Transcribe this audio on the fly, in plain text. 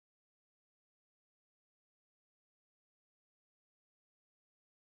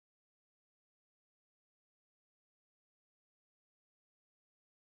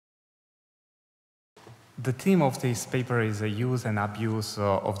The theme of this paper is the use and abuse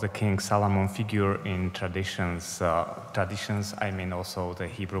of the King Solomon figure in traditions. Traditions, I mean also the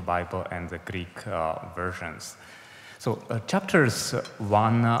Hebrew Bible and the Greek versions. So chapters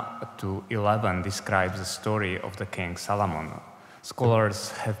 1 to 11 describe the story of the King Solomon.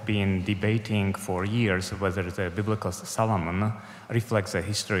 Scholars have been debating for years whether the biblical Solomon reflects a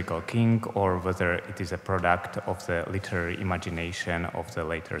historical king or whether it is a product of the literary imagination of the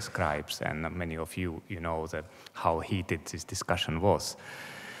later scribes. And many of you know how heated this discussion was.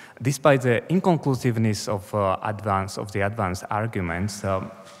 Despite the inconclusiveness of the advanced arguments,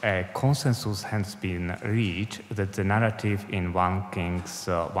 a consensus has been reached that the narrative in 1 Kings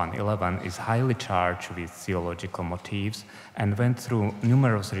 1:11 is highly charged with theological motifs and went through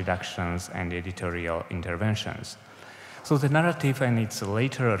numerous redactions and editorial interventions. So the narrative and its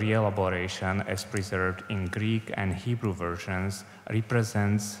later re-elaboration, as preserved in Greek and Hebrew versions,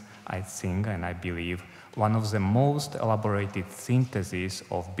 represents, I think and I believe, one of the most elaborated syntheses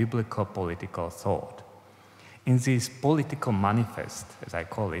of biblical political thought. In this political manifest, as I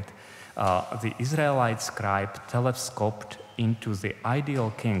call it, the Israelite scribe telescoped into the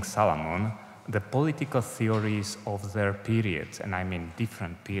ideal King Solomon the political theories of their periods, and I mean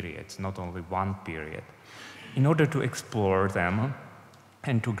different periods, not only one period, in order to explore them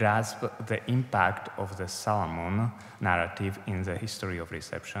and to grasp the impact of the Solomon narrative in the history of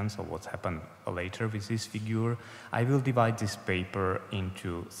reception, so what's happened later with this figure. I will divide this paper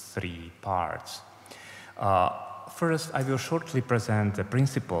into 3 parts. First, I will shortly present the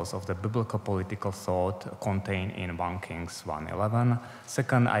principles of the biblical political thought contained in 1 Kings 1:11.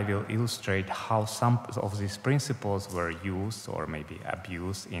 Second, I will illustrate how some of these principles were used or maybe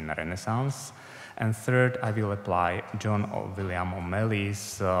abused in Renaissance. And third, I will apply John William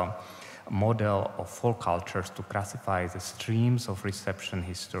O'Malley's model of 4 cultures to classify the streams of reception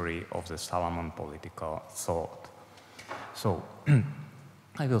history of the Solomon political thought. So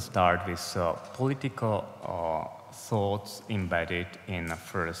I will start with political thoughts embedded in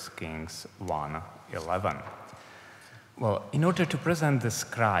 1 Kings 1:11. Well, in order to present the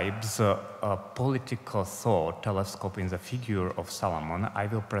scribes' political thought telescoping the figure of Solomon, I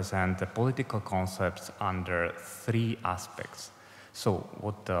will present the political concepts under 3 aspects. So,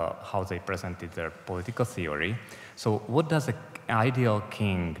 how they presented their political theory. So, what does an ideal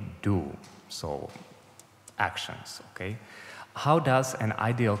king do? So, actions, okay? How does an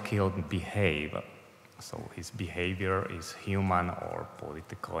ideal king behave? So his behavior is human or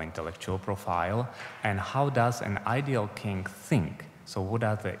political intellectual profile. And how does an ideal king think? So what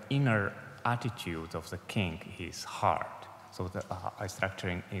are the inner attitudes of the king, his heart? So I'm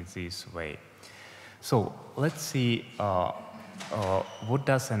structuring it this way. So let's see what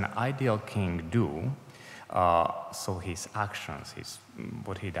does an ideal king do? So his actions,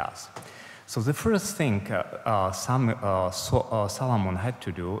 what he does. So the first thing Solomon had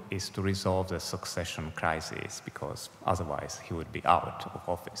to do is to resolve the succession crisis, because otherwise he would be out of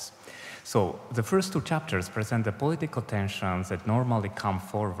office. So the first 2 chapters present the political tensions that normally come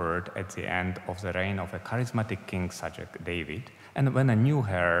forward at the end of the reign of a charismatic king such as David, and when a new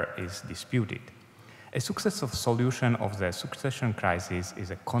heir is disputed. A successful solution of the succession crisis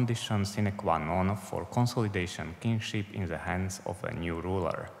is a condition sine qua non for consolidation kingship in the hands of a new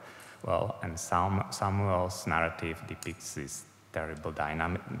ruler. Well, and Samuel's narrative depicts these terrible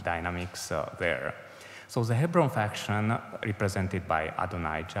dynamics there. So the Hebron faction, represented by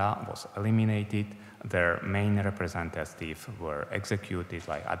Adonijah, was eliminated. Their main representatives were executed,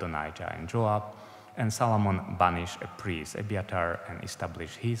 like Adonijah and Joab, and Solomon banished a priest, Abiathar, and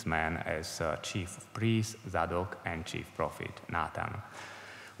established his man as chief of priests, Zadok, and chief prophet, Nathan.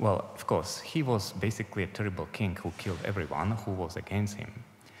 Well, of course, he was basically a terrible king who killed everyone who was against him.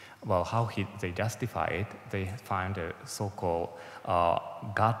 Well, how they justify it, they find a so-called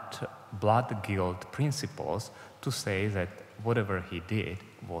blood guilt principles to say that whatever he did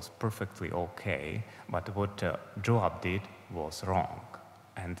was perfectly okay, but what Joab did was wrong.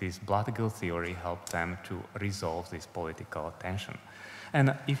 And this blood guilt theory helped them to resolve this political tension.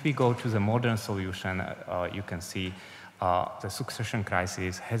 And if we go to the modern solution, you can see the succession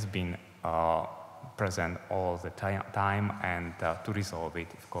crisis has been present all the time, and to resolve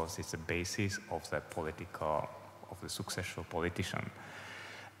it, of course, is the basis of the successful politician.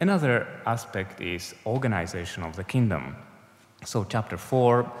 Another aspect is organization of the kingdom. So chapter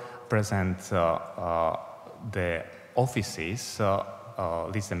 4 presents the offices,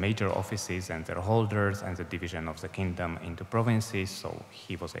 lists the major offices and their holders and the division of the kingdom into provinces, so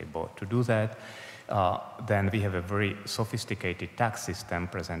he was able to do that. Then we have a very sophisticated tax system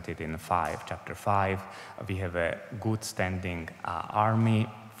presented in chapter 5. We have a good standing army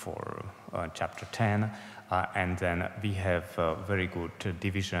for chapter 10. And then we have a very good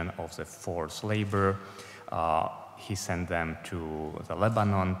division of the forced labor. He sent them to the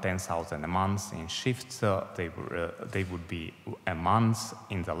Lebanon, 10,000 a month in shifts. They would be a month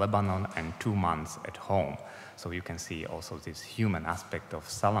in the Lebanon and 2 months at home. So you can see also this human aspect of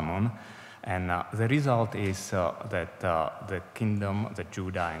Solomon. And the result is that the kingdom, the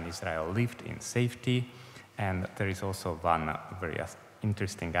Judah and Israel, lived in safety. And there is also one very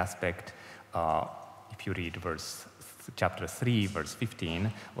interesting aspect. If you read chapter 3, verse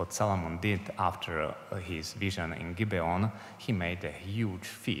 15, what Solomon did after his vision in Gibeon, he made a huge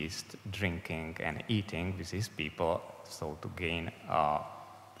feast, drinking and eating with his people, so to gain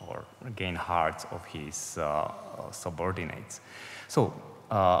hearts of his subordinates. So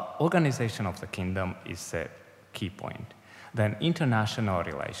organization of the kingdom is a key point. Then international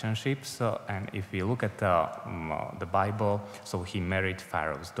relationships, and if we look at the Bible, so he married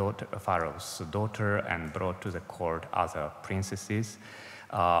Pharaoh's daughter and brought to the court other princesses.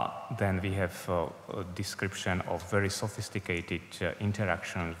 Then we have a description of very sophisticated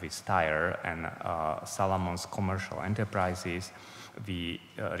interactions with Tyre and Solomon's commercial enterprises. We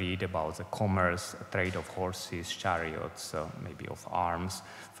read about the commerce, trade of horses, chariots, maybe of arms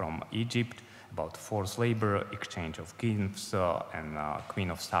from Egypt, about forced labor, exchange of gifts, and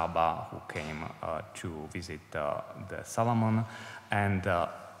Queen of Saba who came to visit the Solomon, and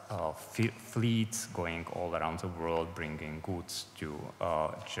fleets going all around the world bringing goods to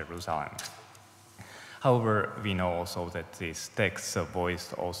Jerusalem. However, we know also that this text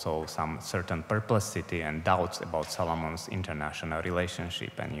voiced also some certain perplexity and doubts about Solomon's international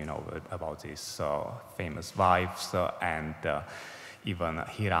relationship, and you know about his famous wives and even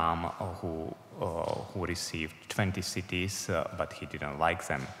Hiram, who received 20 cities, but he didn't like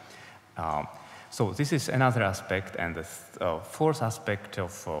them. So this is another aspect, and the fourth aspect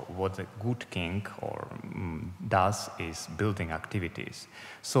of what a good king does is building activities.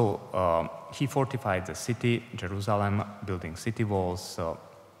 So he fortified the city, Jerusalem, building city walls,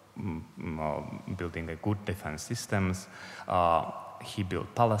 building a good defense systems. He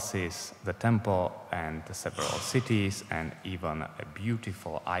built palaces, the temple, and several cities, and even a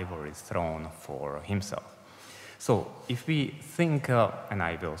beautiful ivory throne for himself. So if we think, and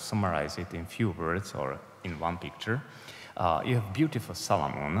I will summarize it in few words or in one picture, you have beautiful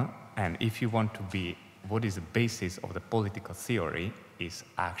Solomon, and if you want to be, what is the basis of the political theory is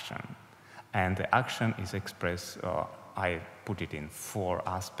action. And the action is expressed, I put it in 4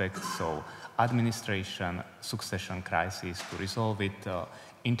 aspects, so administration, succession crisis to resolve it,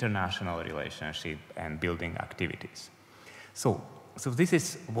 international relationship, and building activities. So this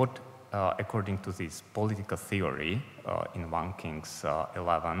is what, according to this political theory in 1 Kings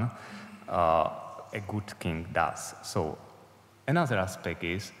 11, a good king does. So another aspect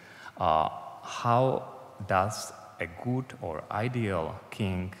is how does a good or ideal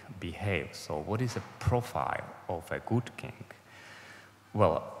king behave? So what is the profile of a good king?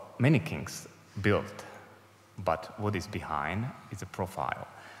 Well, many kings built, but what is behind is a profile.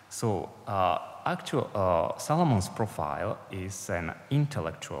 So Solomon's profile is an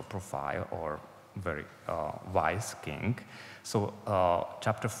intellectual profile or very wise king. So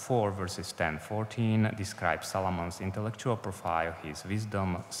chapter 4, verses 10-14 describes Solomon's intellectual profile. His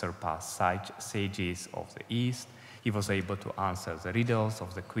wisdom surpassed sages of the East. He was able to answer the riddles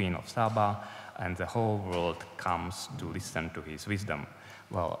of the Queen of Saba, and the whole world comes to listen to his wisdom.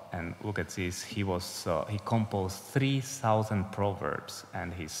 Well, and look at this, he composed 3,000 proverbs,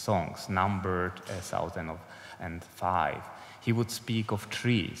 and his songs numbered 1,005. He would speak of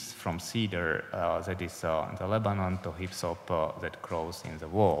trees, from cedar that is in the Lebanon to hyssop that grows in the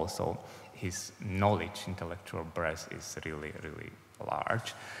wall. So his knowledge, intellectual breadth is really, really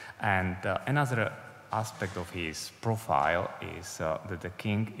large. And another aspect of his profile is that the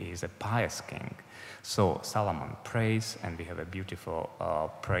king is a pious king. So Solomon prays, and we have a beautiful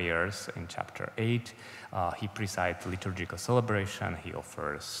prayers in chapter 8. He presides liturgical celebration, he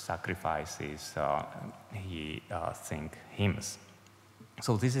offers sacrifices, he sings hymns.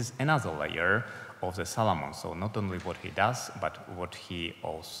 So this is another layer of the Solomon. So not only what he does, but what is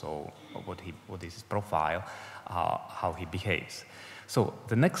his profile, how he behaves. So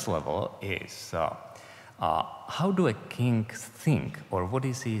the next level is how do a king think, or what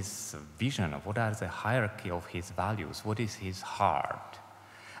is his vision, what are the hierarchy of his values, what is his heart?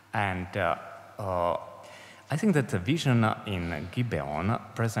 And I think that the vision in Gibeon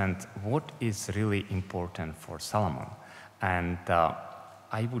presents what is really important for Solomon. And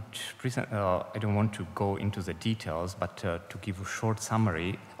I would present, I don't want to go into the details, but to give a short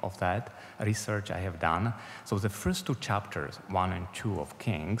summary of that research I have done. So the first two chapters, 1 and 2 of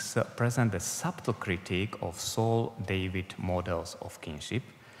Kings, present a subtle critique of Saul-David models of kingship.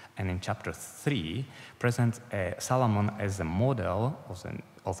 And in chapter 3, presents Solomon as a model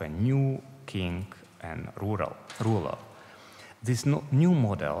of a new king and ruler. This new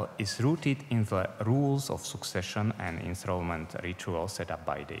model is rooted in the rules of succession and enthronement ritual set up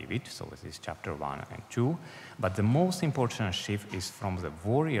by David, so this is chapter 1 and 2, but the most important shift is from the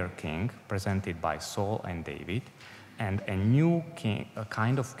warrior king presented by Saul and David, and a new king, a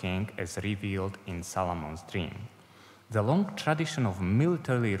kind of king as revealed in Solomon's dream. The long tradition of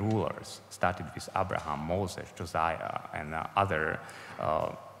military rulers started with Abraham, Moses, Josiah, and other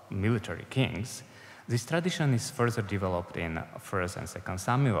military kings. This tradition is further developed in 1st and 2nd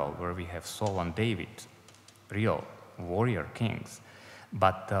Samuel, where we have Saul and David, real warrior kings.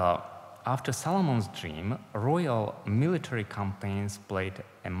 But after Solomon's dream, royal military campaigns played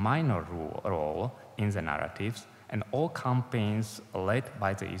a minor role in the narratives, and all campaigns led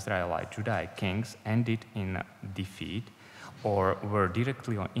by the Israelite Judaic kings ended in defeat or were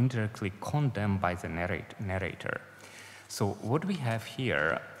directly or indirectly condemned by the narrator. So what we have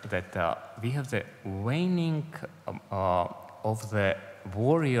here, that we have the waning of the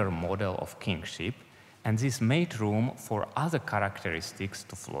warrior model of kingship, and this made room for other characteristics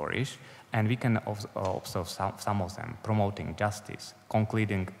to flourish, and we can observe some of them, promoting justice,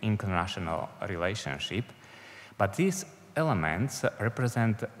 concluding international relationship. But these elements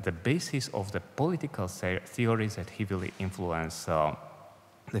represent the basis of the political theories that heavily influence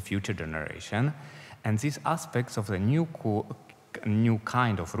the future generation. And these aspects of the new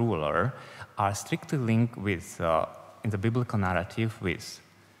kind of ruler are strictly linked with, in the biblical narrative, with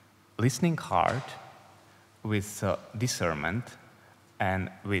listening heart, with discernment,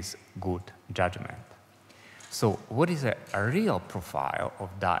 and with good judgment. So what is a real profile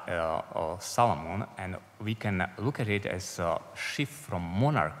of Solomon? And we can look at it as a shift from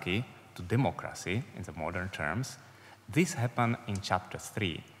monarchy to democracy in the modern terms. This happened in chapter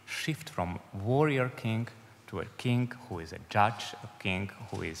 3. Shift from warrior king to a king who is a judge, a king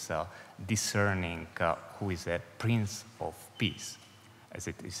who is discerning, who is a prince of peace, as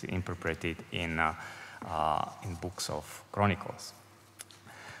it is interpreted in books of Chronicles.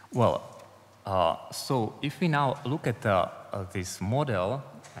 Well, so if we now look at this model,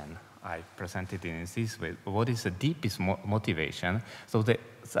 and I presented it in this way, what is the deepest motivation? So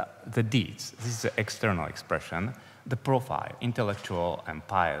the deeds, this is the external expression, the profile, intellectual and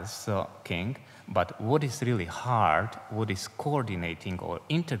pious king, but what is really hard, what is coordinating or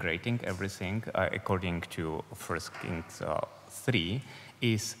integrating everything, according to 1 Kings 3,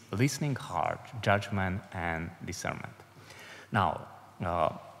 is listening heart, judgment, and discernment. Now,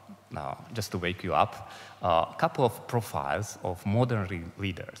 just to wake you up, a couple of profiles of modern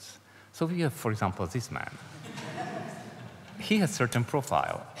leaders. So we have, for example, this man. He has certain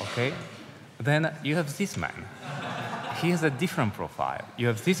profile, okay? Then you have this man. He has a different profile. You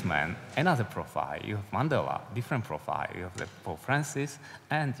have this man, another profile. You have Mandela, different profile. You have the Pope Francis,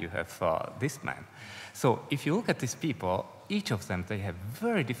 and you have this man. So if you look at these people, each of them, they have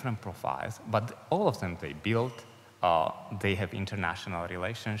very different profiles, but all of them they built, they have international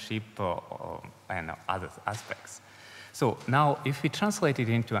relationship and other aspects. So now if we translate it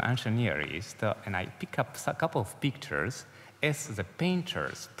into ancient Near East, and I pick up a couple of pictures, as the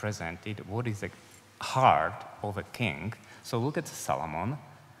painters presented what is the heart of a king. So look at Solomon.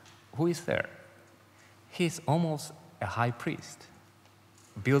 Who is there? He's almost a high priest,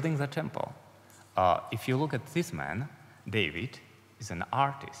 building the temple. If you look at this man, David is an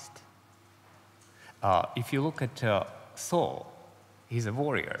artist. If you look at Saul, he's a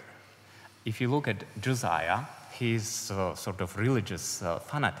warrior. If you look at Josiah, he's sort of religious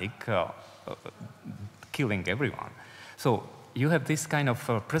fanatic, killing everyone. So you have this kind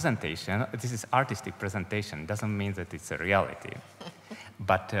of presentation. This is artistic presentation. Doesn't mean that it's a reality.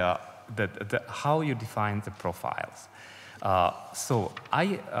 But how you define the profiles. So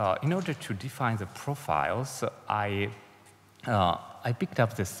in order to define the profiles, I picked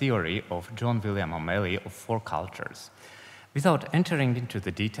up the theory of John William O'Malley of 4 cultures. Without entering into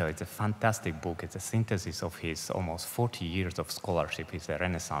the detail, it's a fantastic book. It's a synthesis of his almost 40 years of scholarship. He's a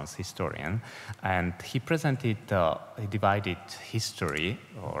Renaissance historian. And he presented, he divided history,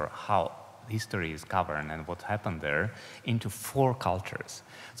 or how history is governed and what happened there, into 4 cultures.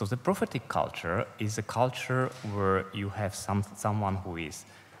 So the prophetic culture is a culture where you have someone who is,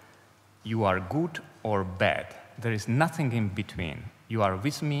 you are good or bad. There is nothing in between. You are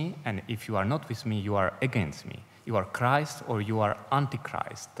with me, and if you are not with me, you are against me. You are Christ or you are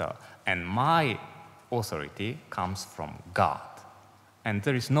Antichrist. And my authority comes from God. And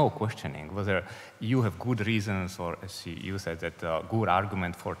there is no questioning whether you have good reasons or, as you said, that good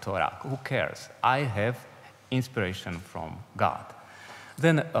argument for Torah. Who cares? I have inspiration from God.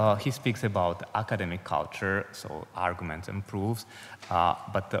 Then he speaks about academic culture, so arguments and proofs.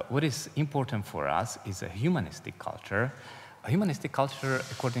 But what is important for us is a humanistic culture. A humanistic culture,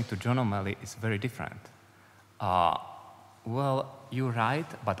 according to John O'Malley, is very different. Well, you're right,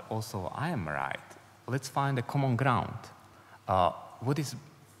 but also I am right. Let's find a common ground. What is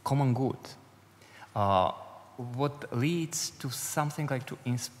common good? What leads to something like to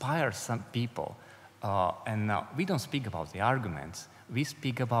inspire some people? And we don't speak about the arguments. We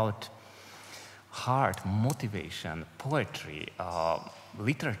speak about heart, motivation, poetry,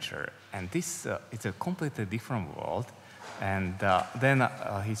 literature, and this is a completely different world. And then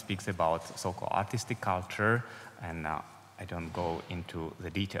he speaks about so-called artistic culture, and I don't go into the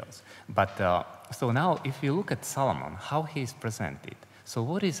details. But so now, if you look at Solomon, how he is presented, so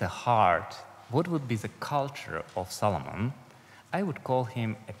what is a heart, what would be the culture of Solomon? I would call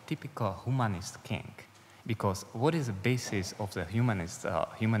him a typical humanist king. Because what is the basis of the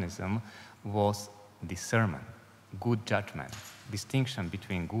humanism was discernment, good judgment, distinction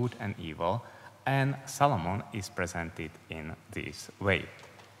between good and evil, and Solomon is presented in this way.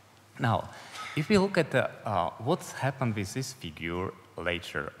 Now, if we look at what's happened with this figure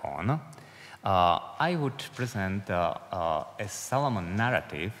later on, I would present a Solomon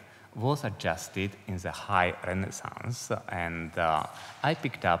narrative was adjusted in the High Renaissance, and I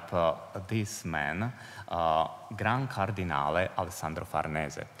picked up this man, Gran Cardinale Alessandro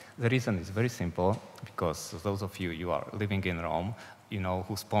Farnese. The reason is very simple, because those of you are living in Rome, you know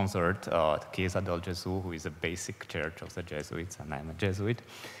who sponsored Chiesa del Gesù, who is a basic church of the Jesuits, and I'm a Jesuit,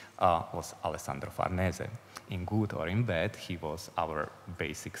 was Alessandro Farnese. In good or in bad, he was our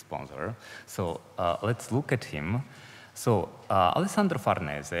basic sponsor. So let's look at him. So Alessandro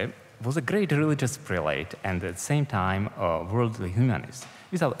Farnese was a great religious prelate and at the same time a worldly humanist.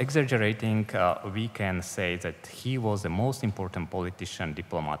 Without exaggerating, we can say that he was the most important politician,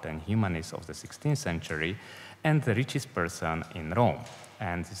 diplomat, and humanist of the 16th century and the richest person in Rome.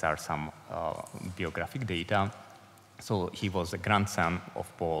 And these are some biographic data. So he was the grandson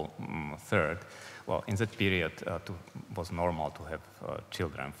of Paul III. Well, in that period, it was normal to have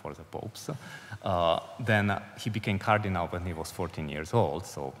children for the popes. Then he became cardinal when he was 14 years old,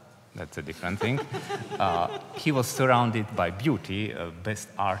 so that's a different thing. He was surrounded by beauty, best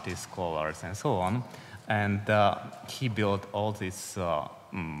artists, scholars, and so on. And he built all these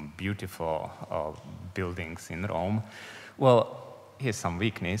beautiful buildings in Rome. Well, he has some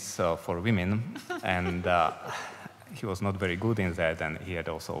weakness for women, and he was not very good in that, and he had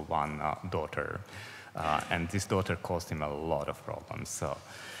also one daughter. And this daughter caused him a lot of problems. So,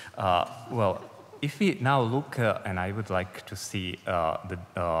 well, if we now look, and I would like to see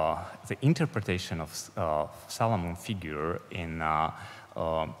the interpretation of Solomon figure in,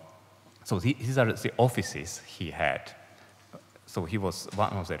 so these are the offices he had. So he was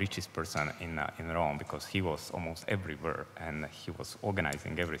one of the richest person in Rome because he was almost everywhere and he was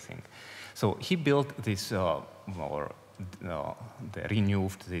organizing everything. So he built this,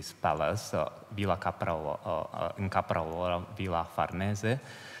 renewed this palace, Villa Caprarola, in Caprarola, Villa Farnese.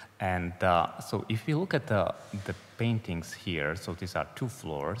 And so if you look at the paintings here, so these are 2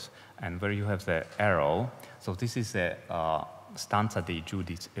 floors, and where you have the arrow, so this is a stanza dei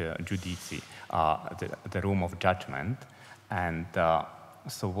giudizi, the room of judgment. And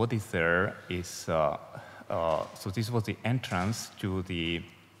so what is there is, so this was the entrance to the,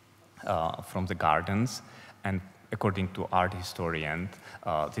 from the gardens, and according to art historian,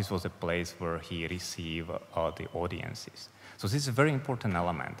 this was a place where he received the audiences. So this is a very important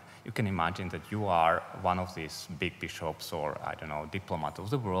element. You can imagine that you are one of these big bishops or, I don't know, diplomat of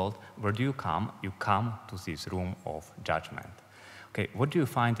the world. Where do you come? You come to this room of judgment. Okay, what do you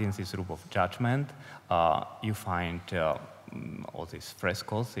find in this room of judgment? You find all these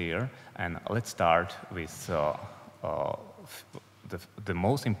frescoes here, and let's start with the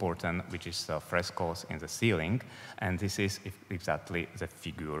most important, which is frescoes in the ceiling, and this is exactly the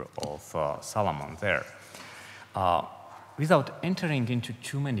figure of Solomon there. Without entering into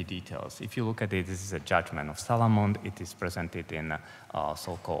too many details, if you look at it, this is a judgment of Solomon. It is presented in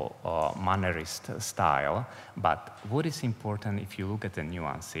so-called mannerist style, but what is important if you look at the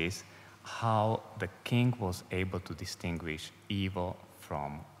nuances, how the king was able to distinguish evil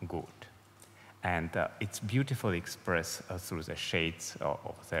from good. And it's beautifully expressed through the shades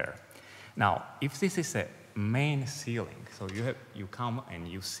over there. Now, if this is a main ceiling, so you come and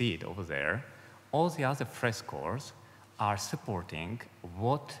you see it over there, all the other frescoes are supporting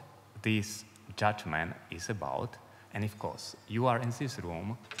what this judgment is about. And of course, you are in this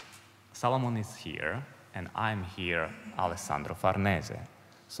room, Solomon is here, and I'm here, Alessandro Farnese.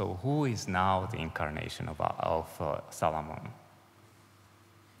 So who is now the incarnation of Solomon?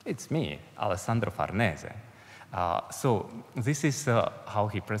 It's me, Alessandro Farnese. So this is how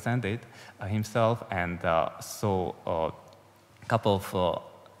he presented himself, and so a couple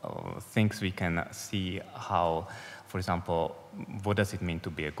of things we can see how, for example, what does it mean to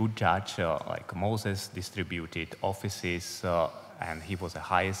be a good judge? Like Moses distributed offices, and he was the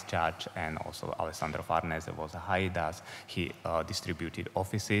highest judge, and also Alessandro Farnese was the highest. He distributed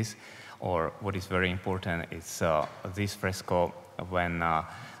offices. Or what is very important is this fresco when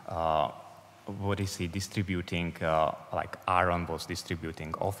what is he distributing? Like Aaron was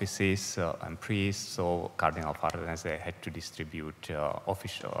distributing offices and priests, so Cardinal Farnese had to distribute the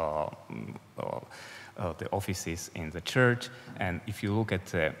offices in the church. And if you look at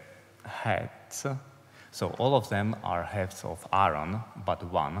the heads, so all of them are heads of Aaron, but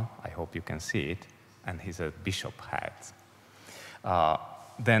one, I hope you can see it, and he's a bishop head.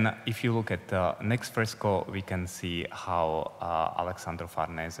 Then if you look at the next fresco, we can see how Alessandro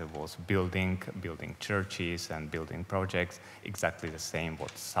Farnese was building churches and building projects, exactly the same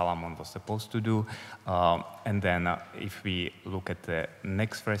what Solomon was supposed to do. And then if we look at the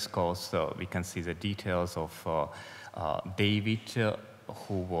next frescoes, we can see the details of David,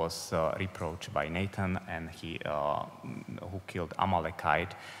 who was reproached by Nathan, and who killed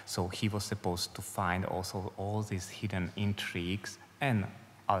Amalekite. So he was supposed to find also all these hidden intrigues, and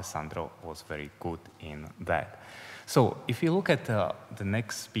Alessandro was very good in that. So if you look at the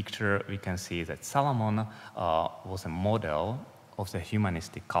next picture, we can see that Solomon was a model of the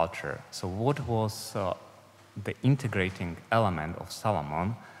humanistic culture. So what was the integrating element of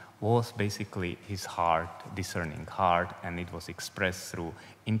Solomon was basically his heart, discerning heart, and it was expressed through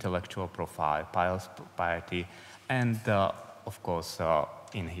intellectual profile, piety, and of course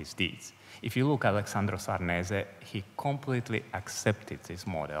in his deeds. If you look at Alessandro Farnese, he completely accepted this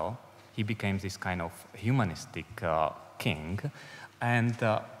model. He became this kind of humanistic king, and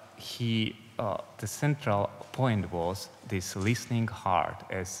the central point was this listening heart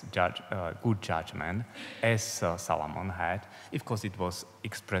as good judgment, as Solomon had. Of course, it was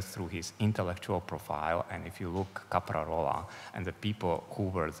expressed through his intellectual profile, and if you look Caprarola and the people who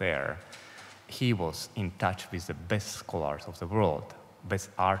were there, he was in touch with the best scholars of the world, best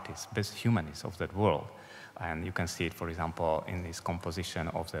artists, best humanists of that world. And you can see it, for example, in his composition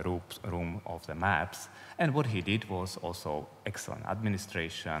of the room of the maps. And what he did was also excellent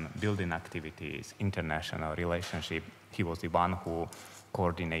administration, building activities, international relationship. He was the one who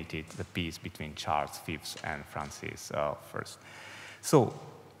coordinated the peace between Charles V and Francis I. So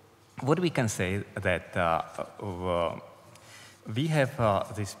what we can say that we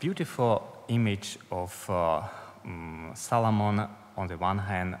have this beautiful image of Solomon, on the one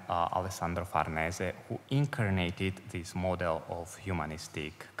hand, Alessandro Farnese, who incarnated this model of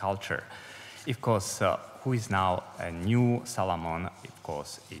humanistic culture. Of course, who is now a new Solomon? Of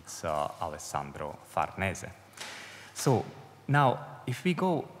course, it's Alessandro Farnese. So now, if we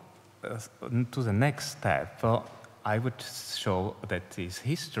go to the next step, I would show that this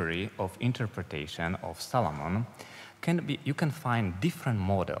history of interpretation of Solomon you can find different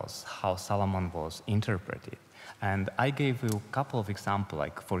models how Solomon was interpreted. And I gave you a couple of examples,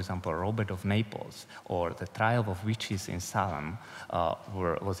 like, for example, Robert of Naples, or the trial of witches in Salem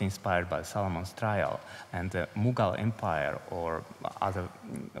was inspired by Solomon's trial, and the Mughal Empire or other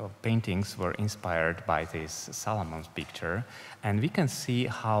paintings were inspired by this Solomon's picture. And we can see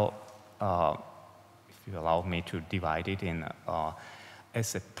how, if you allow me to divide it in,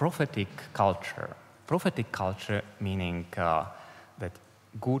 as a prophetic culture. Prophetic culture meaning that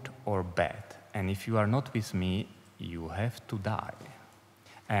good or bad. And if you are not with me, you have to die.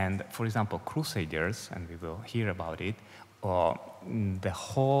 And for example, Crusaders, and we will hear about it, the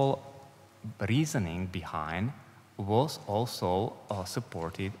whole reasoning behind was also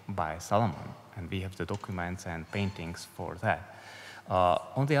supported by Solomon. And we have the documents and paintings for that.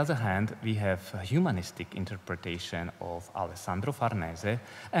 On the other hand, we have a humanistic interpretation of Alessandro Farnese,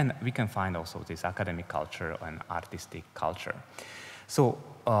 and we can find also this academic culture and artistic culture. So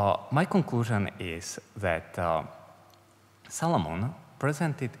my conclusion is that Solomon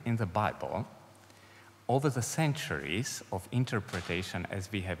presented in the Bible over the centuries of interpretation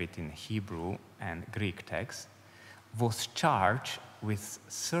as we have it in Hebrew and Greek texts, was charged with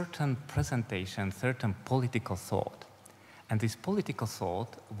certain presentation, certain political thought. And this political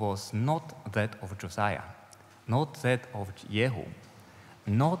thought was not that of Josiah, not that of Jehu,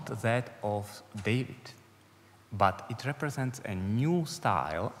 not that of David, but it represents a new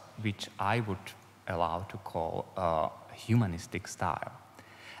style which I would allow to call a humanistic style.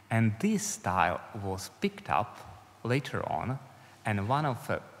 And this style was picked up later on, and one of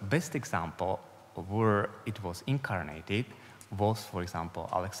the best examples where it was incarnated was, for example,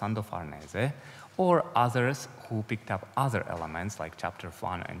 Alessandro Farnese, or others who picked up other elements like chapter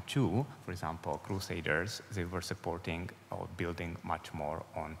 1 and 2. For example, Crusaders, they were supporting or building much more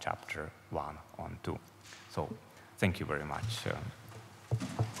on chapter 1 on 2. So thank you very much.